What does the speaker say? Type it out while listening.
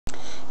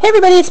Hey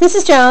everybody, it's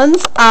Mrs.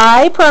 Jones.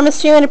 I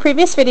promised you in a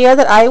previous video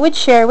that I would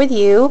share with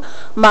you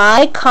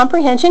my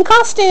comprehension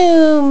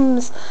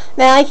costumes.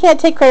 Now, I can't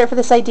take credit for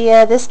this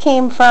idea. This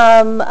came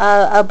from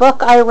a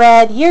book I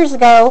read years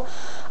ago,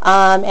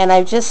 and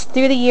I've just,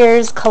 through the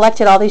years,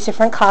 collected all these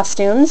different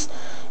costumes.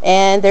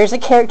 And there's a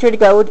character to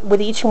go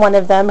with each one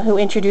of them who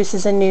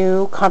introduces a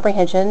new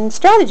comprehension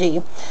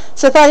strategy.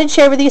 So I thought I'd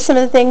share with you some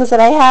of the things that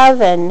I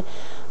have, and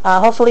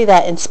hopefully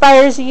that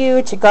inspires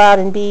you to go out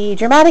and be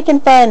dramatic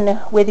and fun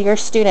with your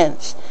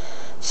students.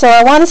 So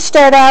I want to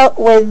start out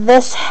with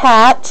this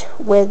hat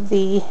with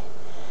the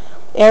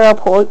arrow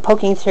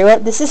poking through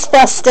it. This is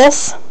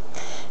Festus,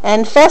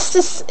 and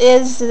Festus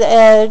is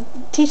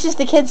teaches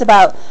the kids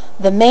about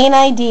the main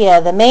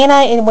idea.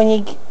 And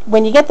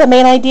when you get the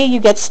main idea, you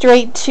get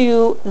straight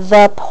to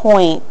the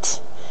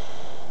point.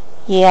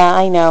 Yeah,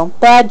 I know,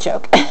 bad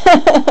joke.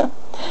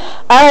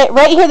 Alright,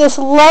 right here, this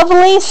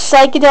lovely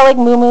psychedelic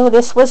muumuu.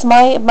 This was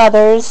my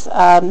mother's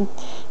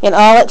in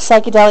all its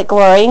psychedelic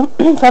glory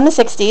from the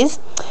 60s.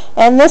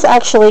 And this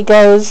actually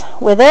goes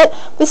with it.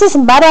 This is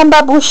Madame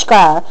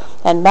Babushka.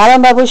 And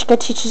Madame Babushka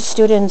teaches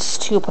students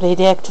to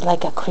predict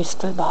like a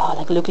crystal ball,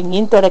 like looking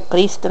into the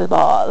crystal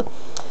ball.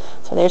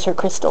 So there's her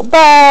crystal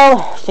ball,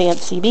 her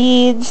fancy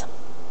beads.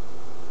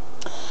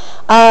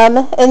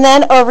 And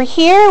then over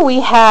here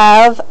we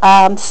have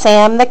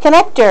Sam the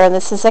Connector, and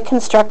this is a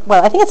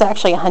I think it's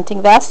actually a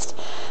hunting vest,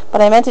 but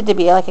I meant it to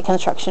be like a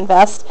construction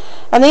vest.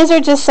 And these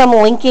are just some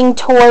linking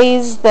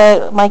toys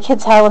that my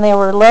kids had when they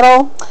were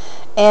little,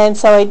 and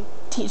so I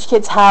teach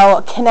kids how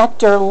a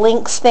connector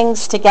links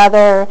things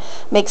together,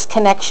 makes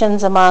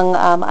connections among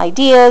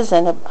ideas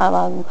and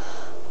among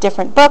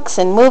different books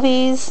and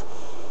movies.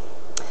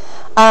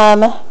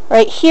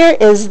 Right here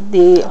is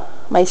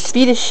my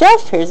Swedish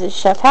chef. Here's his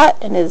chef hat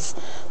and his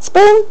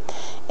spoon.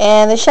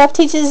 And the chef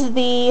teaches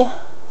the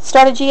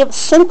strategy of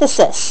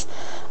synthesis,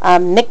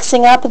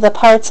 mixing up the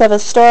parts of a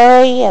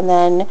story and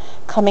then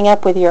coming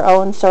up with your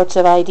own sorts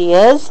of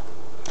ideas.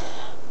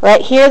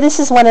 Right here, this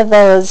is one of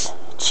those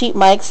cheap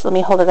mics. Let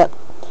me hold it up.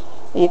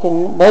 You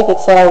can make it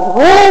sound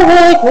really,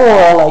 really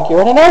cool, like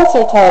you're an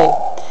announcer type.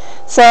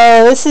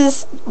 So this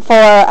is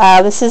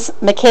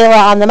Michaela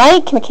on the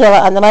mic. Michaela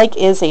on the mic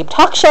is a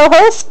talk show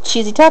host,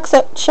 cheesy talk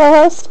show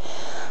host.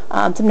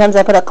 Sometimes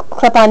I put a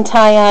clip-on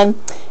tie on,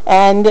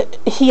 and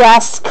he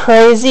asks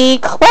crazy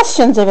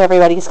questions of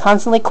everybody. He's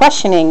constantly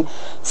questioning,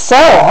 so,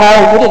 how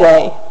are you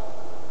today?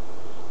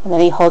 And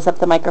then he holds up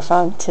the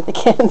microphone to the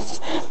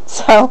kids.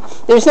 So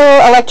there's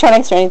no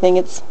electronics or anything.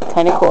 It's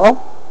kind of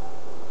cool.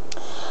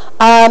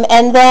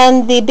 And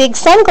then the big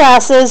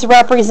sunglasses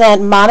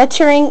represent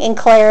monitoring and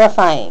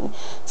clarifying.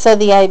 So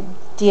the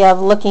idea of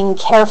looking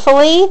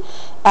carefully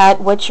at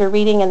what you're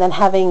reading and then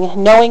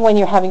knowing when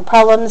you're having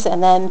problems,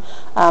 and then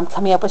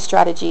coming up with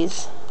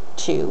strategies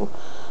to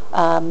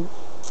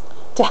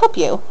help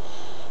you.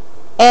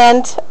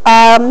 And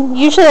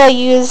usually I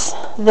use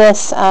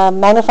this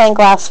magnifying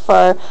glass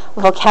for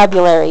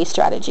vocabulary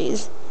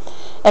strategies.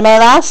 And my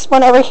last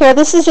one over here,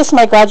 this is just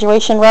my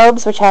graduation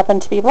robes, which happen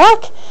to be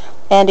black,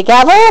 and a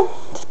gavel,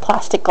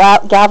 plastic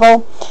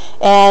gavel,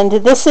 and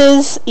this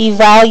is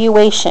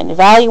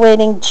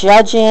evaluating,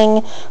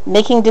 judging,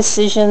 making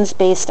decisions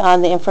based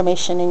on the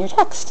information in your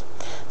text.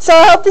 So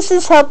I hope this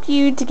has helped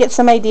you to get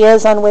some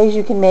ideas on ways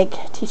you can make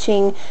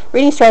teaching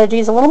reading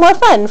strategies a little more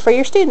fun for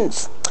your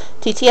students.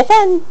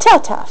 TTFN,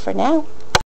 ta-ta for now.